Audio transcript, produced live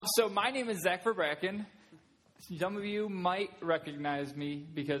So my name is Zach Verbracken. Some of you might recognize me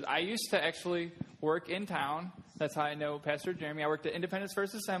because I used to actually work in town. That's how I know Pastor Jeremy. I worked at Independence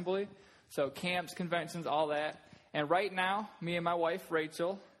First Assembly, so camps, conventions, all that. And right now, me and my wife,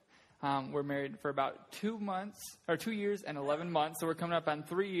 Rachel, we're married for about 2 years and 11 months. So we're coming up on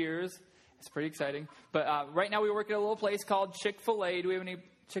 3 years. It's pretty exciting. But right now we work at a little place called Chick-fil-A. Do we have any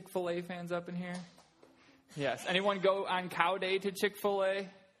Chick-fil-A fans up in here? Yes. Anyone go on Cow Day to Chick-fil-A?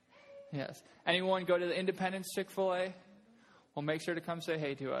 Yes. Anyone go to the Independence Chick-fil-A? Well, make sure to come say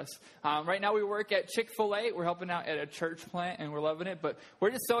hey to us. Right now we work at Chick-fil-A. We're helping out at a church plant, and we're loving it. But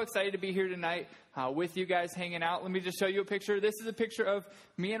we're just so excited to be here tonight with you guys hanging out. Let me just show you a picture. This is a picture of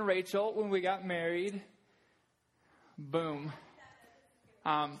me and Rachel when we got married. Boom.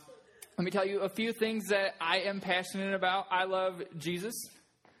 Let me tell you a few things that I am passionate about. I love Jesus.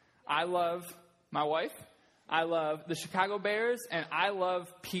 I love my wife. I love the Chicago Bears, and I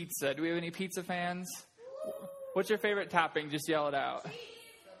love pizza. Do we have any pizza fans? What's your favorite topping? Just yell it out.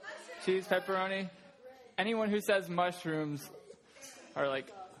 Cheese, pepperoni. Anyone who says mushrooms or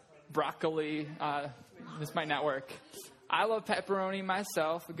like broccoli, this might not work. I love pepperoni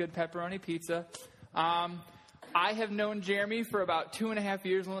myself, a good pepperoni pizza. I have known Jeremy for about 2.5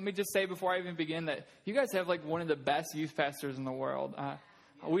 years, and let me just say before I even begin that you guys have like one of the best youth pastors in the world.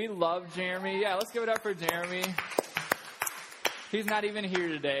 We love Jeremy. Yeah, let's give it up for Jeremy. He's not even here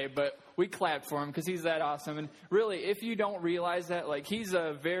today, but we clapped for him because he's that awesome. And really, if you don't realize that, like, he's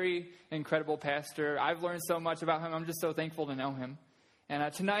a very incredible pastor. I've learned so much about him. I'm just so thankful to know him.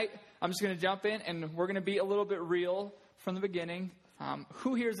 And tonight, I'm just going to jump in, and we're going to be a little bit real from the beginning.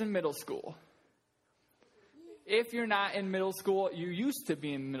 Who here is in middle school? If you're not in middle school, you used to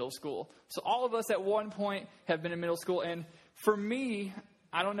be in middle school. So all of us at one point have been in middle school. And for me,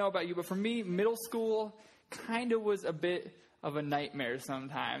 I don't know about you, but for me, middle school kind of was a bit of a nightmare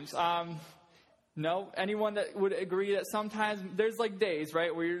sometimes. No? Anyone that would agree that sometimes there's like days,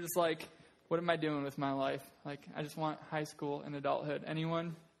 right, where you're just like, what am I doing with my life? Like, I just want high school and adulthood.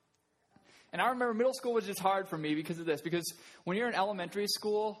 Anyone? And I remember middle school was just hard for me because of this. Because when you're in elementary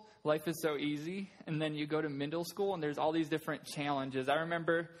school, life is so easy. And then you go to middle school, and there's all these different challenges. I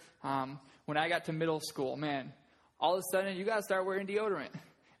remember when I got to middle school, man, all of a sudden, you got to start wearing deodorant.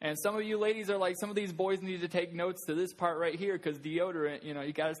 And some of you ladies are like, some of these boys need to take notes to this part right here because deodorant, you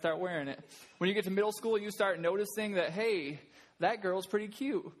got to start wearing it. When you get to middle school, you start noticing that, hey, that girl's pretty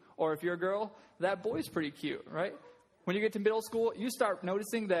cute. Or if you're a girl, that boy's pretty cute, right? When you get to middle school, you start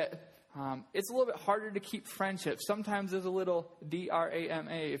noticing that it's a little bit harder to keep friendships. Sometimes there's a little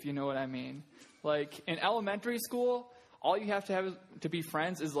drama, if you know what I mean. Like in elementary school, all you have to be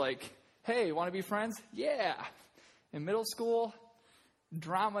friends is like, hey, want to be friends? Yeah. In middle school,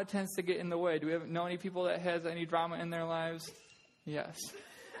 drama tends to get in the way. Do we know any people that has any drama in their lives? Yes.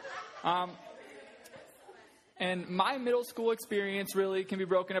 And my middle school experience really can be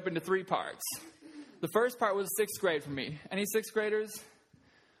broken up into 3 parts. The first part was 6th grade for me. Any 6th graders?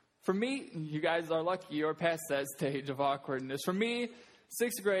 For me, you guys are lucky you're past that stage of awkwardness. For me,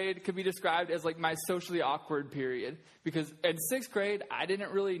 6th grade could be described as like my socially awkward period. Because in 6th grade, I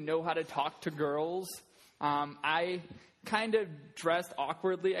didn't really know how to talk to girls. I kind of dressed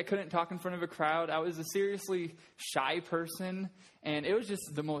awkwardly. I couldn't talk in front of a crowd. I was a seriously shy person, and it was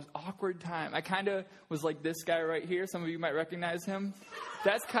just the most awkward time. I kind of was like this guy right here. Some of you might recognize him.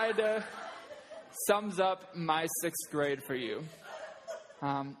 That's kind of sums up my 6th grade for you.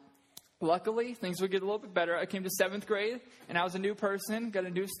 Luckily, things would get a little bit better. I came to 7th grade, and I was a new person, got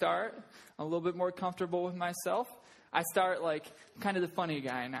a new start. I'm a little bit more comfortable with myself. I start like kind of the funny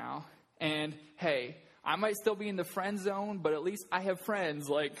guy now. And hey, I might still be in the friend zone, but at least I have friends,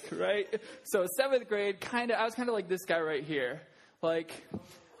 like, right? So 7th grade, I was kind of like this guy right here. Like,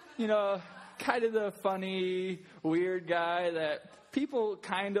 kind of the funny, weird guy that people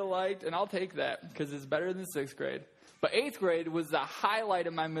kind of liked, and I'll take that because it's better than 6th grade. But 8th grade was the highlight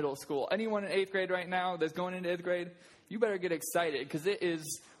of my middle school. Anyone in 8th grade right now that's going into 8th grade, you better get excited because it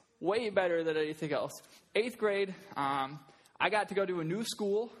is way better than anything else. 8th grade, I got to go to a new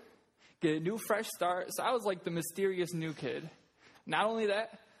school, get a new fresh start. So I was like the mysterious new kid. Not only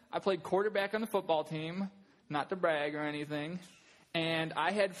that, I played quarterback on the football team, not to brag or anything. And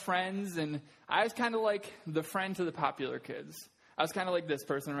I had friends, and I was kind of like the friend to the popular kids. I was kind of like this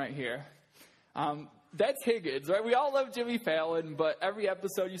person right here. That's Higgins, right? We all love Jimmy Fallon, but every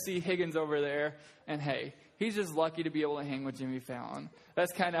episode you see Higgins over there. And hey, he's just lucky to be able to hang with Jimmy Fallon.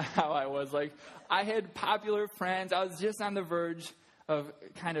 That's kind of how I was. Like, I had popular friends. I was just on the verge of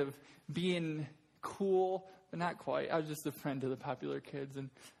kind of being cool, but not quite. I was just a friend to the popular kids, and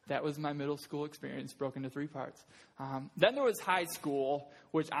that was my middle school experience, broken into 3 parts. Then there was high school,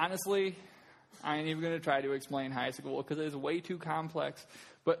 which honestly, I ain't even going to try to explain high school because it is way too complex.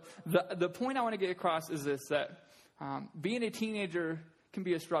 But the point I want to get across is this, that being a teenager can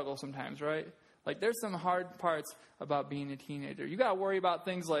be a struggle sometimes, right? Like, there's some hard parts about being a teenager. You got to worry about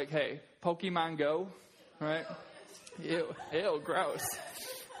things like, hey, Pokemon Go, right? Ew, gross.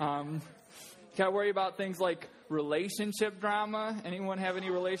 You got to worry about things like relationship drama. Anyone have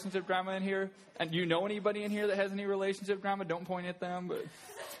any relationship drama in here? And you know anybody in here that has any relationship drama? Don't point at them. But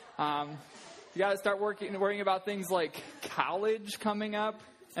you got to start worrying about things like college coming up.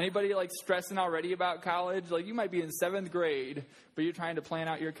 Anybody like stressing already about college? Like, you might be in 7th grade, but you're trying to plan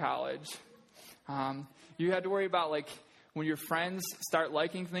out your college. You have to worry about, like, when your friends start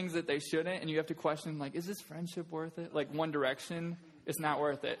liking things that they shouldn't, and you have to question, like, is this friendship worth it? Like, One Direction, it's not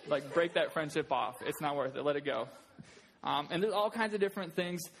worth it. Like, break that friendship off. It's not worth it. Let it go. And there's all kinds of different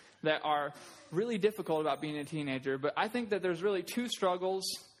things that are really difficult about being a teenager. But I think that there's really 2 struggles.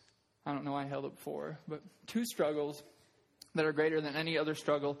 I don't know why I held it before, but 2 struggles that are greater than any other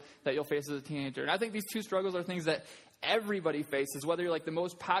struggle that you'll face as a teenager. And I think these 2 struggles are things that everybody faces, whether you're like the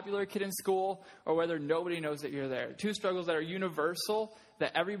most popular kid in school or whether nobody knows that you're there. 2 struggles that are universal,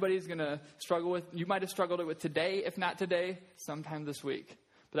 that everybody's going to struggle with. You might have struggled with today, if not today, sometime this week.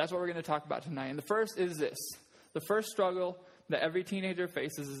 But that's what we're going to talk about tonight. And the first is this. The first struggle that every teenager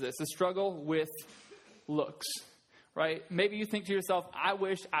faces is this: the struggle with looks, right? Maybe you think to yourself, I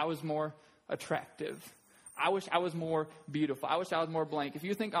wish I was more attractive. I wish I was more beautiful. I wish I was more blank. If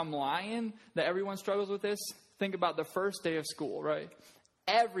you think I'm lying that everyone struggles with this, think about the first day of school, right?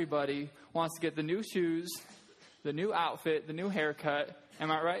 Everybody wants to get the new shoes, the new outfit, the new haircut. Am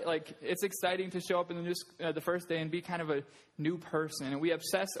I right? Like, it's exciting to show up in the first day and be kind of a new person. And we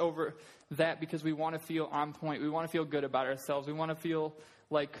obsess over that because we want to feel on point. We want to feel good about ourselves. We want to feel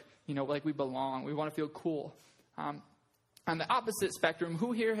like, like we belong. We want to feel cool. On the opposite spectrum,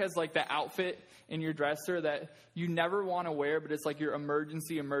 who here has like that outfit in your dresser that you never want to wear, but it's like your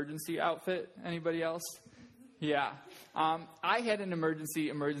emergency outfit? Anybody else? Yeah. I had an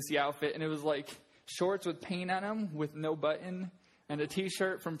emergency outfit, and it was like shorts with paint on them with no button and a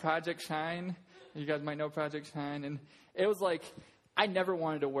T-shirt from Project Shine. You guys might know Project Shine. And it was like, I never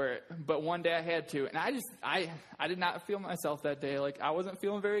wanted to wear it, but one day I had to. And I did not feel myself that day. Like, I wasn't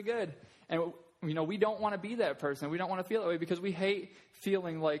feeling very good. And we don't want to be that person. We don't want to feel that way because we hate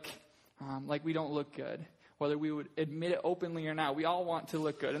feeling like we don't look good, whether we would admit it openly or not. We all want to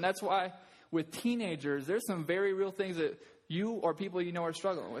look good. And that's why with teenagers, there's some very real things that you or people you know are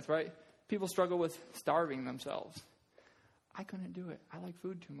struggling with, right? People struggle with starving themselves. I couldn't do it. I like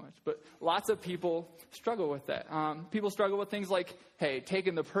food too much. But lots of people struggle with that. People struggle with things like, hey,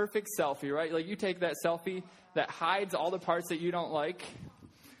 taking the perfect selfie, right? Like, you take that selfie that hides all the parts that you don't like.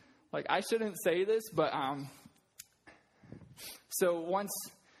 Like, I shouldn't say this, but so once,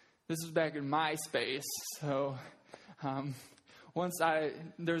 this was back in MySpace, so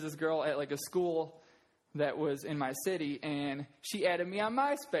there was this girl at like a school that was in my city, and she added me on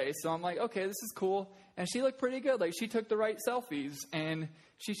MySpace, so I'm like, okay, this is cool, and she looked pretty good. Like, she took the right selfies, and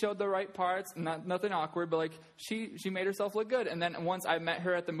she showed the right parts, nothing awkward, but like, she made herself look good. And then once I met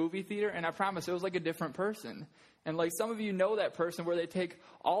her at the movie theater, and I promise it was like a different person. And like, some of you know that person where they take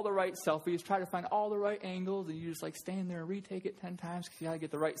all the right selfies, try to find all the right angles, and you just like stand there and retake it 10 times because you got to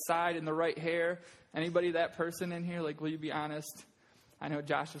get the right side and the right hair. Anybody that person in here? Like, will you be honest? I know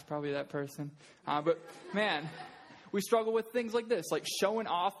Josh is probably that person. But man, we struggle with things like this, like showing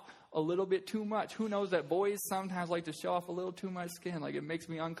off a little bit too much. Who knows that boys sometimes like to show off a little too much skin? Like, it makes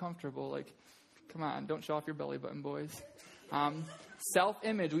me uncomfortable. Like, come on, don't show off your belly button, boys.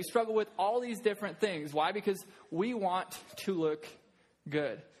 Self-image. We struggle with all these different things. Why? Because we want to look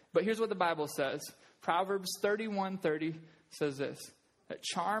good. But here's what the Bible says. Proverbs 31:30 says this, that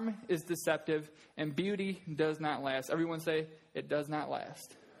charm is deceptive and beauty does not last. Everyone say, it does not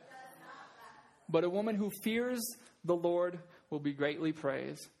last. But a woman who fears the Lord will be greatly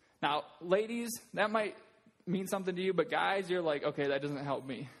praised. Now, ladies, that might mean something to you, but guys, you're like, okay, that doesn't help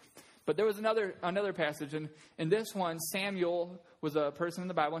me. But there was another passage, and in this one, Samuel was a person in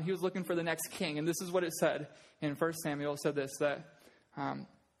the Bible, and he was looking for the next king. And this is what it said in 1 Samuel. It said this, that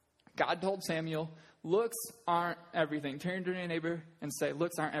God told Samuel, looks aren't everything. Turn to your neighbor and say,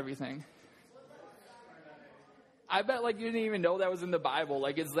 looks aren't everything. I bet like you didn't even know that was in the Bible.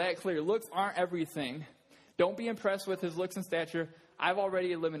 Like, it's that clear. Looks aren't everything. Don't be impressed with his looks and stature. I've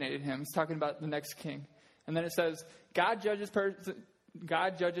already eliminated him. He's talking about the next king. And then it says, God judges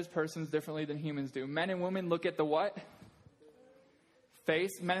persons differently than humans do. Men and women look at the what?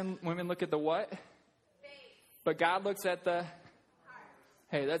 Face. Men and women look at the what? But God looks at the,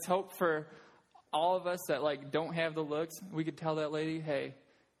 hey, that's hope for all of us that like don't have the looks. We could tell that lady, hey,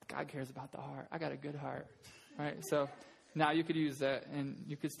 God cares about the heart. I got a good heart, right? So now you could use that and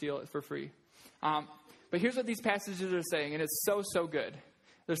you could steal it for free. But here's what these passages are saying, and it's so, so good.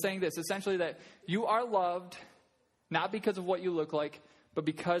 They're saying this, essentially that you are loved not because of what you look like, but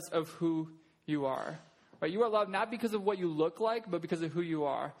because of who you are. Right? You are loved not because of what you look like, but because of who you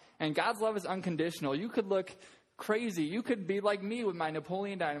are. And God's love is unconditional. You could look crazy. You could be like me with my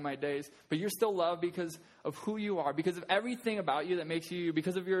Napoleon Dynamite days, but you're still loved because of who you are, because of everything about you that makes you you,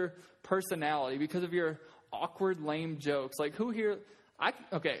 because of your personality, because of your awkward, lame jokes. Like who here...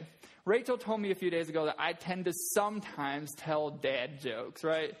 Okay, Rachel told me a few days ago that I tend to sometimes tell dad jokes,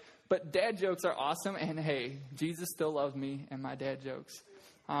 right? But dad jokes are awesome, and hey, Jesus still loves me and my dad jokes.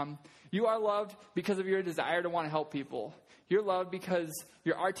 You are loved because of your desire to want to help people. You're loved because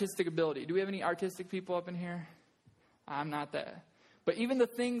your artistic ability. Do we have any artistic people up in here? I'm not that. But even the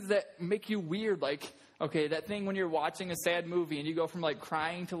things that make you weird, like, okay, that thing when you're watching a sad movie and you go from like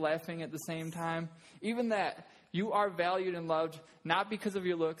crying to laughing at the same time, even that, you are valued and loved not because of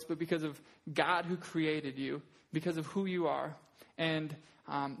your looks, but because of God who created you, because of who you are. And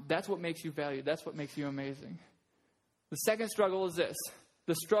that's what makes you valued. That's what makes you amazing. The second struggle is this.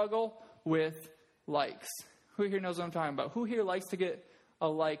 The struggle with likes. Who here knows what I'm talking about? Who here likes to get a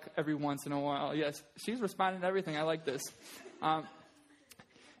like every once in a while? Yes, she's responding to everything. I like this.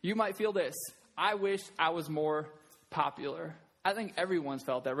 You might feel this. I wish I was more popular. I think everyone's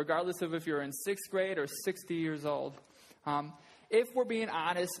felt that, regardless of if you're in 6th grade or 60 years old. If we're being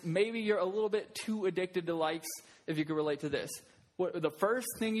honest, maybe you're a little bit too addicted to likes, if you could relate to this. The first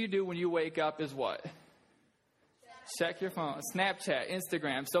thing you do when you wake up is what? Check your phone. Snapchat,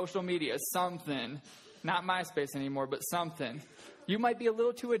 Instagram, social media, something. Not MySpace anymore, but something. You might be a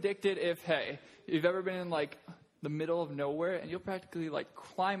little too addicted if, hey, you've ever been in like the middle of nowhere and you'll practically like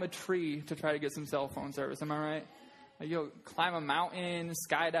climb a tree to try to get some cell phone service. Am I right? You'll climb a mountain,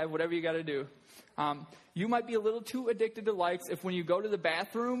 skydive, whatever you got to do. You might be a little too addicted to likes if when you go to the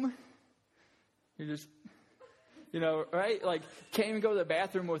bathroom, you're just, right? Like, can't even go to the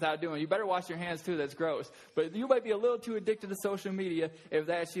bathroom without doing it. You better wash your hands, too. That's gross. But you might be a little too addicted to social media if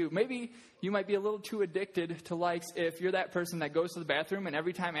that's you. Maybe you might be a little too addicted to likes if you're that person that goes to the bathroom and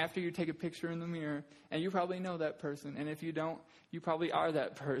every time after you take a picture in the mirror, and you probably know that person. And if you don't, you probably are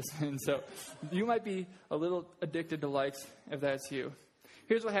that person. So you might be a little addicted to likes if that's you.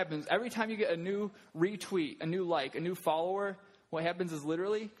 Here's what happens. Every time you get a new retweet, a new like, a new follower, what happens is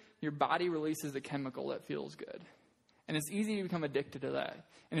literally your body releases a chemical that feels good. And it's easy to become addicted to that.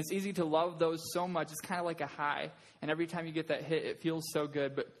 And it's easy to love those so much. It's kind of like a high. And every time you get that hit, it feels so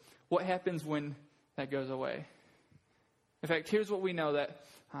good. But what happens when that goes away? In fact, here's what we know, that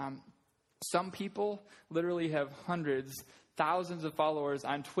some people literally have hundreds, thousands of followers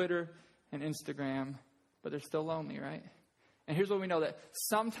on Twitter and Instagram, but they're still lonely, right? And here's what we know, that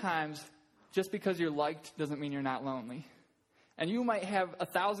sometimes just because you're liked doesn't mean you're not lonely. And you might have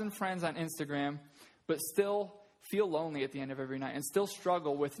 1,000 friends on Instagram, but still feel lonely at the end of every night and still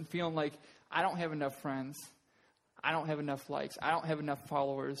struggle with feeling like, I don't have enough friends. I don't have enough likes. I don't have enough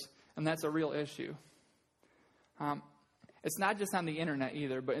followers. And that's a real issue. It's not just on the internet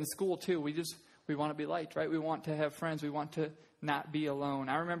either, but in school too. We want to be liked, right? We want to have friends. We want to not be alone.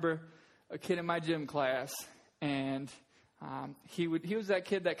 I remember a kid in my gym class, and he was that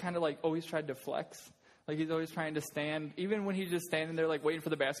kid that kind of like always tried to flex. Like he's always trying to stand. Even when he's just standing there like waiting for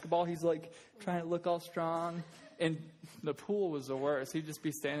the basketball, he's like trying to look all strong. And the pool was the worst. He'd just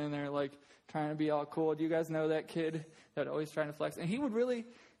be standing there like trying to be all cool. Do you guys know that kid that always trying to flex? And he would really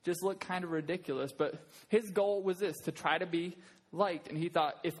just look kind of ridiculous. But his goal was this, to try to be liked. And he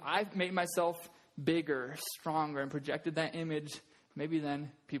thought, if I made myself bigger, stronger, and projected that image, maybe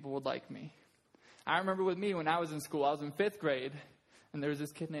then people would like me. I remember with me when I was in school, I was in 5th grade, and there was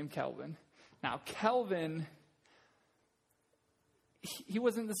this kid named Kelvin. Now, Kelvin, he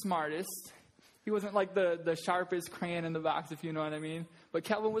wasn't the smartest. He wasn't like the sharpest crayon in the box, if you know what I mean. But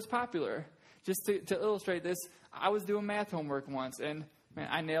Kelvin was popular. Just to illustrate this, I was doing math homework once, and man,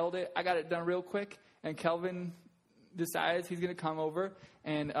 I nailed it. I got it done real quick, and Kelvin decides he's going to come over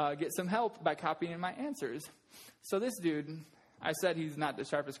and get some help by copying my answers. So this dude, I said he's not the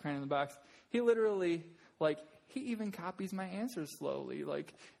sharpest crayon in the box. He literally, he even copies my answers slowly.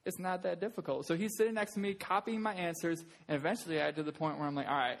 It's not that difficult. So he's sitting next to me, copying my answers, and eventually I get to the point where I'm like,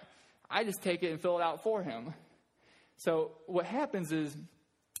 all right, I just take it and fill it out for him. So what happens is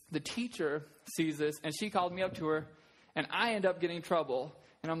the teacher sees this, and she called me up to her, and I end up getting in trouble.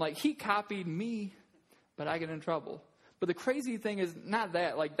 And I'm like, he copied me, but I get in trouble. But the crazy thing is not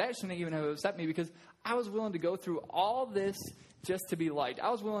that. Like, that shouldn't even have upset me because I was willing to go through all this just to be liked. I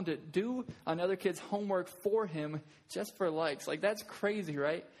was willing to do another kid's homework for him just for likes. Like, that's crazy,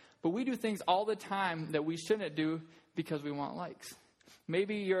 right? But we do things all the time that we shouldn't do because we want likes.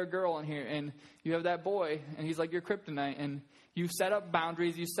 Maybe you're a girl in here and you have that boy and he's like your kryptonite, and you set up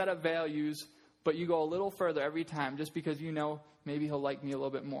boundaries, you set up values, but you go a little further every time just because you know maybe he'll like me a little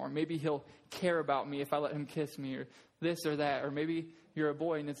bit more. Maybe he'll care about me if I let him kiss me, or this or that. Or maybe you're a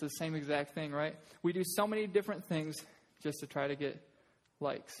boy and it's the same exact thing, right? We do so many different things just to try to get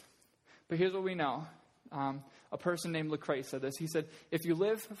likes. But here's what we know. A person named Lecrae said this. He said, if you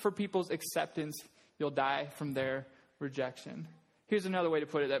live for people's acceptance, you'll die from their rejection. Here's another way to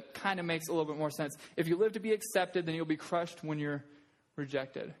put it that kind of makes a little bit more sense. If you live to be accepted, then you'll be crushed when you're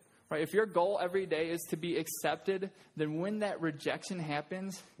rejected. Right? If your goal every day is to be accepted, then when that rejection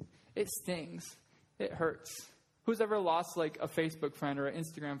happens, it stings. It hurts. Who's ever lost like a Facebook friend or an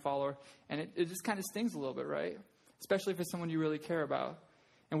Instagram follower, and it just kind of stings a little bit, right? Especially if it's someone you really care about.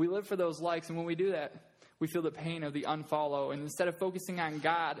 And we live for those likes, and when we do that, we feel the pain of the unfollow. And instead of focusing on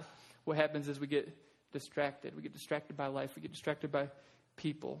God, what happens is we get distracted. We get distracted by life. We get distracted by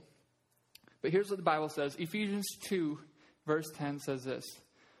people. But here's what the Bible says. Ephesians 2, verse 10 says this.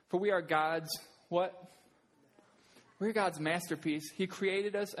 For we are God's, what? We're God's masterpiece. He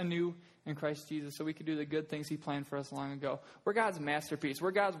created us anew in Christ Jesus so we could do the good things he planned for us long ago. We're God's masterpiece.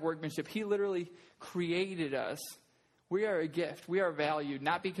 We're God's workmanship. He literally created us. We are a gift. We are valued,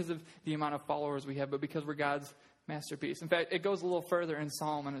 not because of the amount of followers we have, but because we're God's masterpiece. In fact, it goes a little further in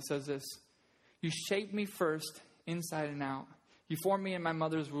Psalm, and it says this. You shaped me first, inside and out. You formed me in my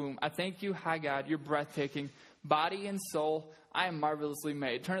mother's womb. I thank you, high God. You're breathtaking. Body and soul, I am marvelously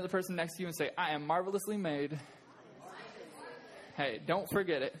made. Turn to the person next to you and say, I am marvelously made. Hey, don't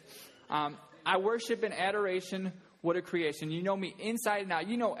forget it. I worship in adoration. What a creation. You know me inside and out.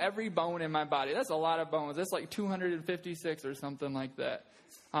 You know every bone in my body. That's a lot of bones. That's like 256 or something like that.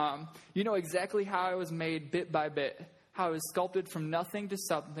 You know exactly how I was made bit by bit. How I was sculpted from nothing to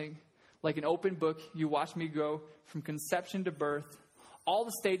something. Like an open book, you watched me go from conception to birth. All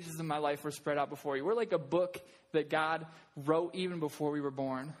the stages of my life were spread out before you. We're like a book that God wrote even before we were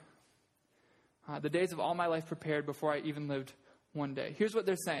born. The days of all my life prepared before I even lived one day. Here's what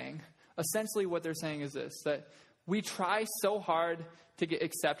they're saying. Essentially what they're saying is this, that we try so hard to get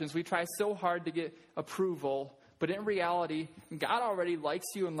acceptance. We try so hard to get approval. But in reality, God already likes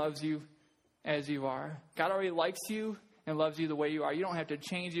you and loves you as you are. God already likes you and loves you the way you are. You don't have to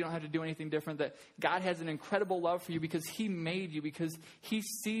change. You don't have to do anything different. That God has an incredible love for you because he made you, because he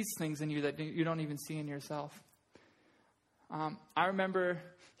sees things in you that you don't even see in yourself. I remember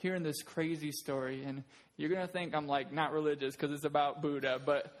hearing this crazy story, and you're going to think I'm like not religious because it's about Buddha,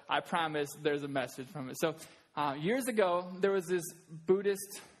 but I promise there's a message from it. So years ago, there was this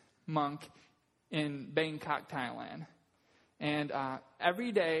Buddhist monk in Bangkok, Thailand. And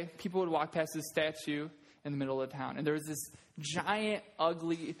every day, people would walk past this statue in the middle of town. And there was this giant,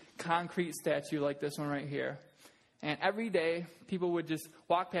 ugly, concrete statue like this one right here. And every day, people would just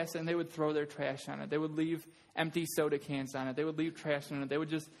walk past it and they would throw their trash on it. They would leave empty soda cans on it. They would leave trash on it. They would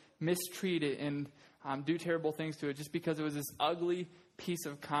just mistreat it and do terrible things to it just because it was this ugly piece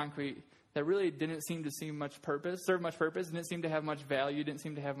of concrete that really didn't seem to serve much purpose, didn't seem to have much value, didn't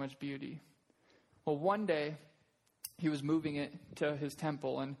seem to have much beauty. Well, one day, he was moving it to his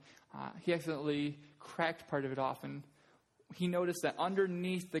temple, and he accidentally cracked part of it off, and he noticed that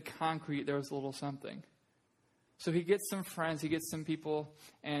underneath the concrete, there was a little something. So he gets some friends, he gets some people,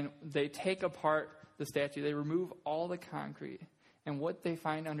 and they take apart the statue. They remove all the concrete, and what they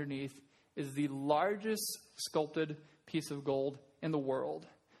find underneath is the largest sculpted piece of gold in the world.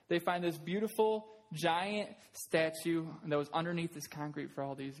 They find this beautiful, giant statue that was underneath this concrete for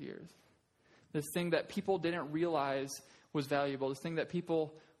all these years. This thing that people didn't realize was valuable. This thing that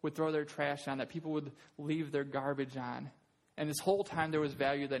people would throw their trash on, that people would leave their garbage on. And this whole time there was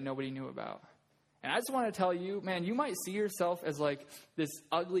value that nobody knew about. And I just want to tell you, man, you might see yourself as like this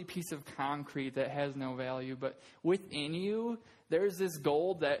ugly piece of concrete that has no value. But within you, there's this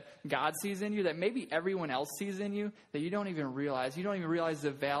gold that God sees in you, that maybe everyone else sees in you, that you don't even realize. You don't even realize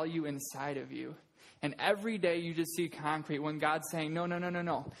the value inside of you. And every day you just see concrete when God's saying, no.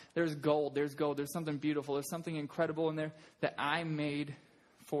 There's gold, there's something beautiful, there's something incredible in there that I made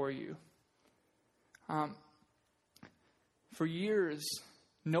for you. For years,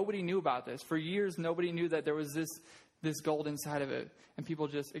 nobody knew about this. For years, nobody knew that there was this gold inside of it, and people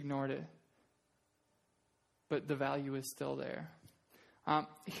just ignored it. But the value is still there.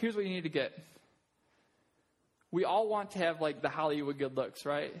 Here's what you need to get. We all want to have like the Hollywood good looks,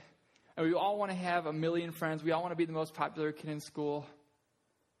 right? And we all want to have a million friends. We all want to be the most popular kid in school.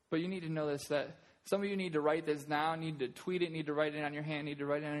 But you need to know this, that some of you need to write this down, need to tweet it, need to write it on your hand, need to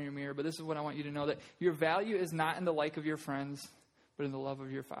write it on your mirror. But this is what I want you to know, that your value is not in the like of your friends, but in the love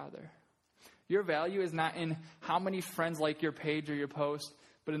of your Father. Your value is not in how many friends like your page or your post,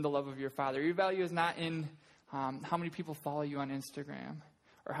 but in the love of your Father. Your value is not in how many people follow you on Instagram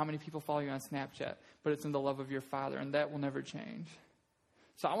or how many people follow you on Snapchat, but it's in the love of your Father, and that will never change.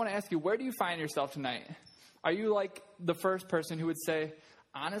 So I want to ask you, where do you find yourself tonight? Are you like the first person who would say,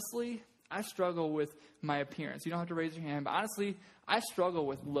 honestly, I struggle with my appearance? You don't have to raise your hand, but honestly, I struggle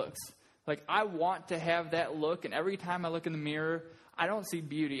with looks. Like, I want to have that look, and every time I look in the mirror, I don't see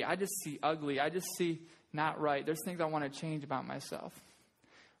beauty. I just see ugly. I just see not right. There's things I want to change about myself.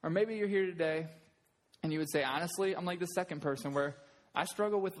 Or maybe you're here today, and you would say, honestly, I'm like the second person where I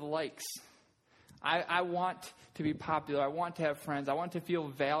struggle with the likes. I want to be popular. I want to have friends. I want to feel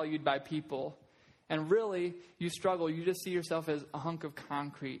valued by people. And really, you struggle. You just see yourself as a hunk of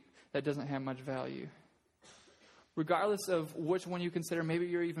concrete that doesn't have much value. Regardless of which one you consider, maybe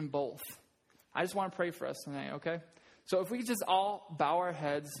you're even both. I just want to pray for us tonight, okay? So if we could just all bow our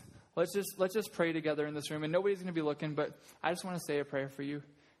heads, let's just pray together in this room. And nobody's going to be looking, but I just want to say a prayer for you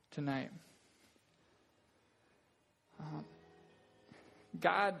tonight.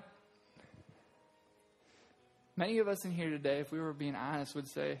 God, many of us in here today, if we were being honest, would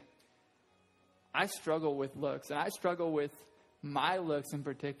say, I struggle with looks, and I struggle with my looks in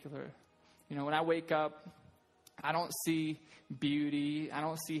particular. You know, when I wake up, I don't see beauty, I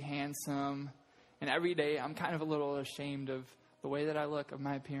don't see handsome, and every day I'm kind of a little ashamed of the way that I look, of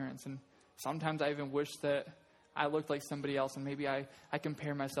my appearance, and sometimes I even wish that I looked like somebody else, and maybe I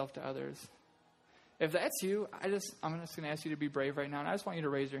compare myself to others. If that's you, I'm just going to ask you to be brave right now, and I just want you to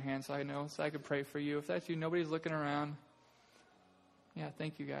raise your hand so I know, so I can pray for you. If that's you, nobody's looking around. Yeah,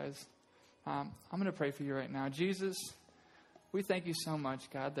 thank you guys. I'm going to pray for you right now. Jesus, we thank you so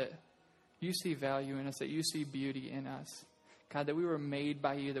much, God, that you see value in us, that you see beauty in us. God, that we were made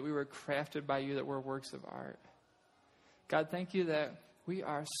by you, that we were crafted by you, that we're works of art. God, thank you that we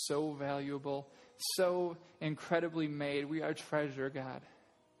are so valuable, so incredibly made. We are treasure, God.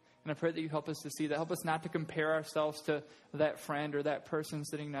 And I pray that you help us to see that. Help us not to compare ourselves to that friend or that person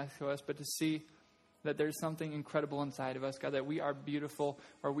sitting next to us, but to see that there's something incredible inside of us, God, that we are beautiful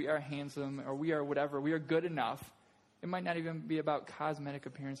or we are handsome or we are whatever. We are good enough. It might not even be about cosmetic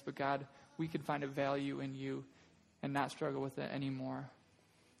appearance, but God, we can find a value in you and not struggle with it anymore.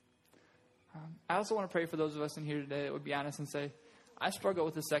 I also want to pray for those of us in here today that would be honest and say, I struggle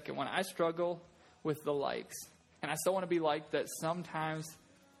with the second one. I struggle with the likes. And I still want to be liked, that sometimes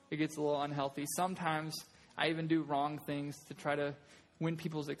it gets a little unhealthy. Sometimes I even do wrong things to try to win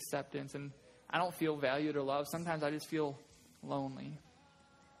people's acceptance, and I don't feel valued or loved. Sometimes I just feel lonely.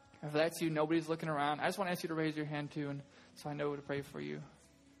 If that's you, nobody's looking around. I just want to ask you to raise your hand too, and so I know to pray for you.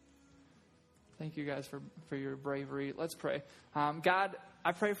 Thank you guys for your bravery. Let's pray. God,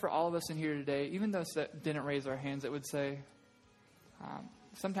 I pray for all of us in here today, even those that didn't raise our hands, that would say,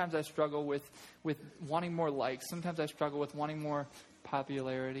 sometimes I struggle with wanting more likes. Sometimes I struggle with wanting more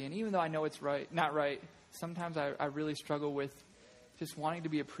popularity. And even though I know it's not right, sometimes I really struggle with just wanting to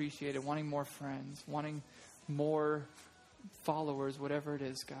be appreciated, wanting more friends, wanting more followers, whatever it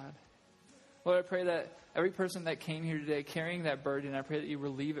is, God. Lord, I pray that every person that came here today carrying that burden, I pray that you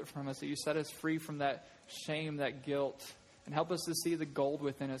relieve it from us, that you set us free from that shame, that guilt, and help us to see the gold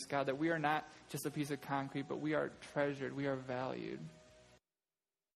within us, God, that we are not just a piece of concrete, but we are treasured, we are valued.